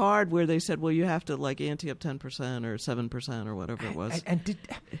a card where they said, well, you have to like ante up 10% or 7% or whatever it was.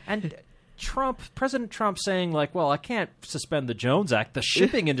 And President Trump saying like, well, I can't suspend the Jones Act. The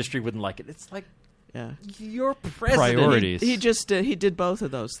shipping industry wouldn't like it. It's like, your president. Priorities. He just he did both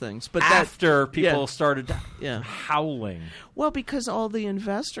of those things, but after people started howling. Well, because all the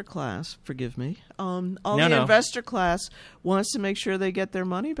investor class, forgive me, investor class wants to make sure they get their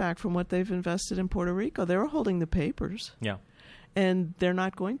money back from what they've invested in Puerto Rico. They were holding the papers. Yeah. And they're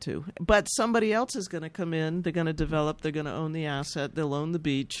not going to. But somebody else is going to come in. They're going to develop. They're going to own the asset. They'll own the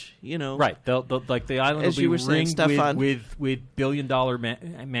beach. Right. They'll like the island will be ringed with billion-dollar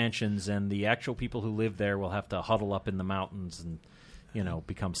mansions, and the actual people who live there will have to huddle up in the mountains and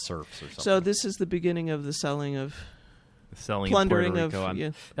become serfs or something. So this is the beginning of the selling of. Plundering Puerto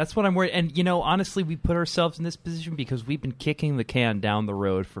Rico. That's what I'm worried. And honestly, we put ourselves in this position because we've been kicking the can down the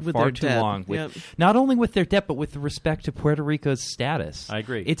road for far too long. Not only with their debt, but with respect to Puerto Rico's status. I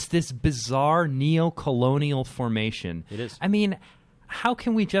agree. It's this bizarre neo-colonial formation. It is. I mean, how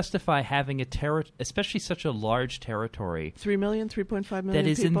can we justify having especially such a large territory? 3 million, 3.5 million that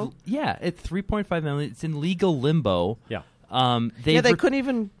is people? It's 3.5 million. It's in legal limbo. Yeah. They couldn't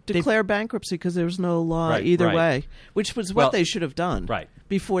even declare bankruptcy because there was no law either way, which was what they should have done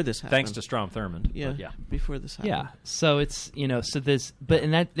before this happened. Thanks to Strom Thurmond. Yeah, before this happened. Yeah, so it's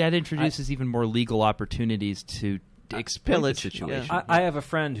that introduces even more legal opportunities to exploit the situation. Yeah. I have a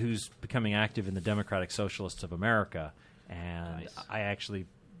friend who's becoming active in the Democratic Socialists of America, and I actually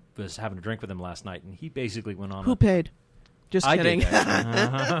was having a drink with him last night, and he basically went on. Who paid? Just kidding. Did,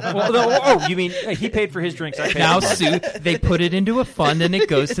 well, you mean he paid for his drinks? I paid now, for Sue, they put it into a fund, and it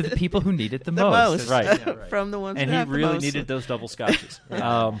goes to the people who need it the most. Right. Yeah, right. From the ones and who he have really the most. needed those double scotches.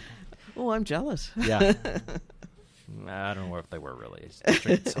 Oh, I'm jealous. Yeah. I don't know if they were really. I was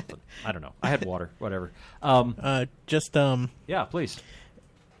drinking something. I don't know. I had water. Whatever. Yeah, please.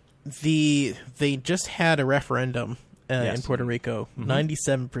 They just had a referendum in Puerto Rico. Mm-hmm.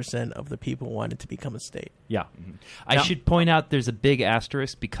 97% of the people wanted to become a state. Yeah. Mm-hmm. I should point out there's a big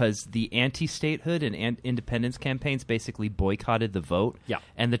asterisk because the anti-statehood and independence campaigns basically boycotted the vote. Yeah.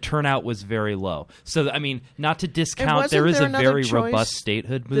 And the turnout was very low. So, I mean, not to And discount, wasn't there is there a another very choice robust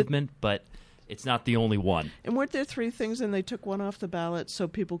statehood movement, but it's not the only one. And weren't there 3 things, and they took one off the ballot so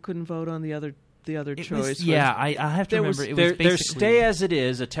people couldn't vote on the other choice? I have to remember. It was basically their stay as it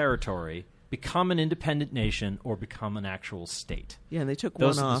is, a territory, become an independent nation, or become an actual state. Yeah, and they took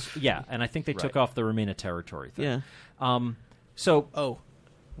Those one are off. Yeah, and I think they took off the remain a territory thing. Yeah.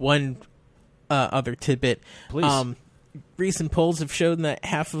 One other tidbit. Please. Recent polls have shown that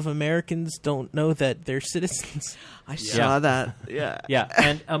half of Americans don't know that they're citizens. I saw that. Yeah. Yeah,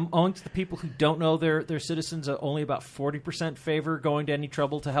 and amongst the people who don't know they're citizens, only about 40% favor going to any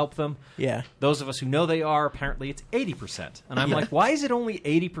trouble to help them. Yeah. Those of us who know they are, apparently it's 80%. And I'm like, why is it only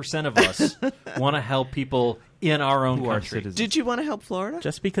 80% of us want to help people in our own country? Did you want to help Florida?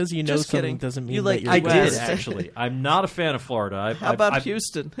 Just because you know Just something kidding. doesn't mean You that like you're I West. did, actually. I'm not a fan of Florida. How about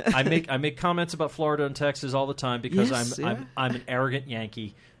Houston? I make comments about Florida and Texas all the time because Yes, I'm an arrogant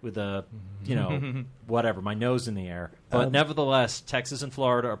Yankee with a, whatever, my nose in the air. But nevertheless, Texas and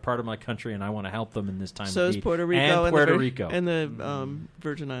Florida are part of my country, and I want to help them in this time So of is need. Puerto Rico and Puerto Rico. And the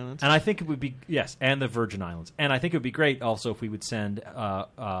Virgin Islands. And I think it would be, and the Virgin Islands. And I think it would be great also if we would send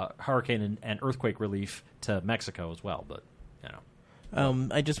hurricane and earthquake relief to Mexico as well. But,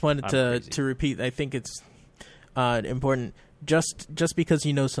 I just wanted to repeat, I think it's important. Just because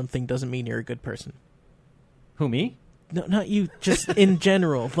you know something doesn't mean you're a good person. Who, me? No, not you. Just in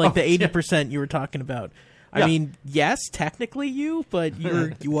general, like the 80% you were talking about. I mean, yes, technically you, but you are a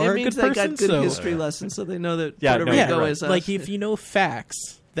good person. It means they got good history lessons, so they know that Puerto Rico is us. Like, if you know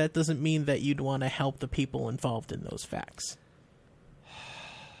facts, that doesn't mean that you'd want to help the people involved in those facts.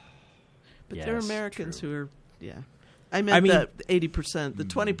 But there are Americans who are, I mean, the 80%, the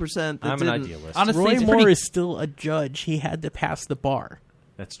 20% that I'm didn't. an idealist. Honestly, Roy Moore is still a judge. He had to pass the bar.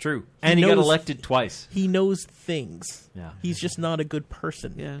 That's true. And he got elected twice. He knows things. Yeah. He's just not a good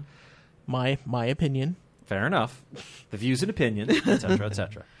person. Yeah. My opinion. Fair enough. The views and opinions, etc.,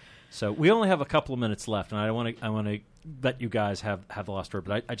 etc. So we only have a couple of minutes left, and I want to let you guys have the last word.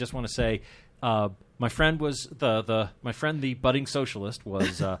 But I just want to say, my friend was the budding socialist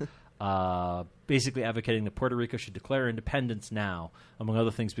was basically advocating that Puerto Rico should declare independence now, among other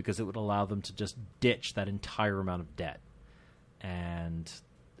things, because it would allow them to just ditch that entire amount of debt. And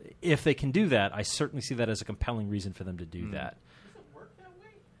if they can do that, I certainly see that as a compelling reason for them to do that. Does it work that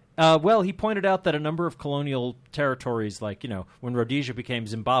way? Well, he pointed out that a number of colonial territories, like, when Rhodesia became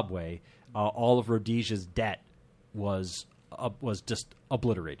Zimbabwe, all of Rhodesia's debt was just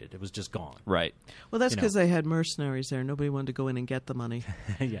obliterated. It was just gone. Right. Well, that's because they had mercenaries there. Nobody wanted to go in and get the money.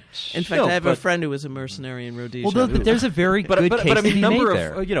 Yeah. In fact, I have a friend who was a mercenary in Rhodesia. Well, there's a very good case but I mean, to be made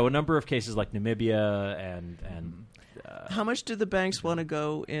there. a number of cases like Namibia and how much do the banks want to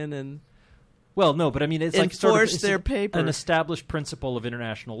go in and? Well, no, but I mean, it's like enforce their paper. An established principle of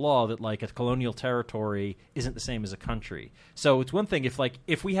international law that, like, a colonial territory isn't the same as a country. So it's one thing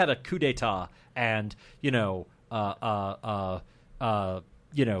if we had a coup d'état and Roy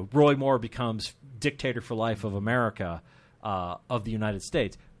Moore becomes dictator for life of America, of the United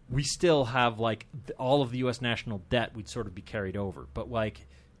States, we still have all of the U.S. national debt would sort of be carried over. But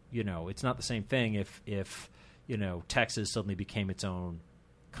it's not the same thing if Texas suddenly became its own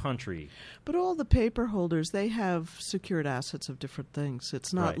country. But all the paper holders, they have secured assets of different things.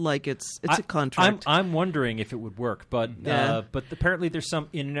 It's not like it's a contract. I'm wondering if it would work, but apparently there's some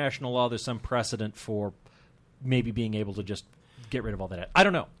international law, there's some precedent for maybe being able to just get rid of all that. I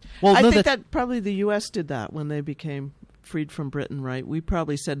don't know. Well, I think that probably the U.S. did that when they became freed from Britain, right? We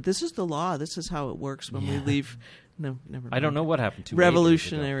probably said, this is the law. This is how it works when we leave. No, never mind. I don't know what happened to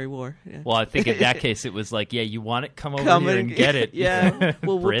Revolutionary War. Yeah. Well, I think in that case it was like, yeah, you want it? Come over here and get it. Yeah,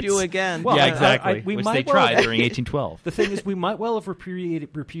 we'll whoop Brits. you again. Well, yeah, exactly. Which they tried during 1812. The thing is, we might well have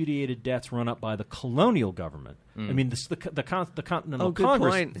repudiated debts run up by the colonial government. I mean, the Continental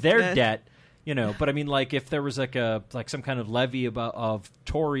Congress, their debt. But I mean, like if there was like some kind of levy of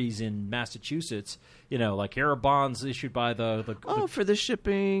Tories in Massachusetts, like here are bonds issued by the for the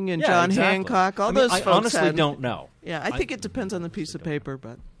shipping and John Hancock, those folks. I honestly don't know. Yeah, I think it depends on the piece of paper,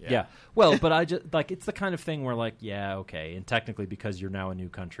 but yeah. Well, but I just like it's the kind of thing where like okay, and technically because you're now a new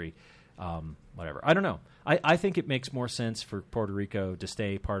country, whatever. I don't know. I think it makes more sense for Puerto Rico to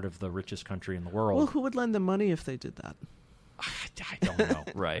stay part of the richest country in the world. Well, who would lend them money if they did that? I don't know.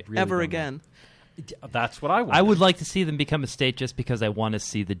 Right. Really Ever again. That's what I want. I would like to see them become a state just because I want to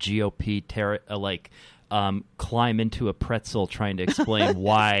see the GOP climb into a pretzel trying to explain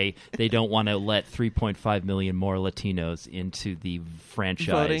why they don't want to let 3.5 million more Latinos into the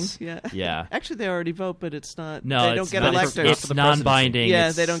franchise. Voting, yeah. Actually, they already vote, but it's not. No, they don't get elected. It's non-binding.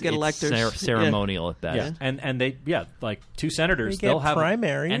 Yeah, they don't get electors. Ceremonial at best. Yeah, and they like 2 senators. They'll have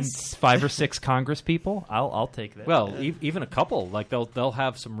primaries and 5 or 6 Congress people. I'll take that. Well, even a couple. Like they'll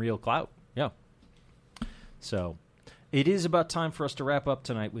have some real clout. Yeah. So, it is about time for us to wrap up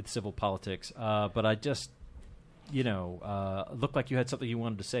tonight with civil politics. But I just, looked like you had something you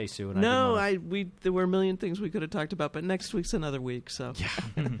wanted to say, Sue. And there were a million things we could have talked about, but next week's another week, so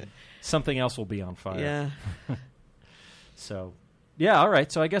something else will be on fire. Yeah. So, yeah, all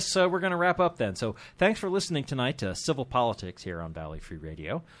right. So I guess we're going to wrap up then. So thanks for listening tonight to Civil Politics here on Valley Free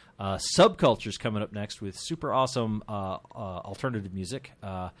Radio. Subculture's coming up next with super awesome alternative music.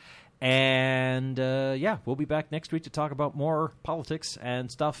 And we'll be back next week to talk about more politics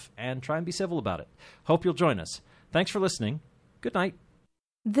and stuff and try and be civil about it. Hope you'll join us. Thanks for listening. Good night.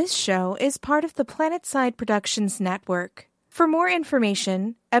 This show is part of the PlanetSide Productions Network. For more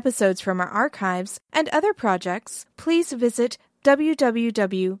information, episodes from our archives, and other projects, please visit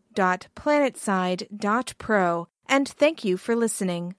www.planetside.pro. And thank you for listening.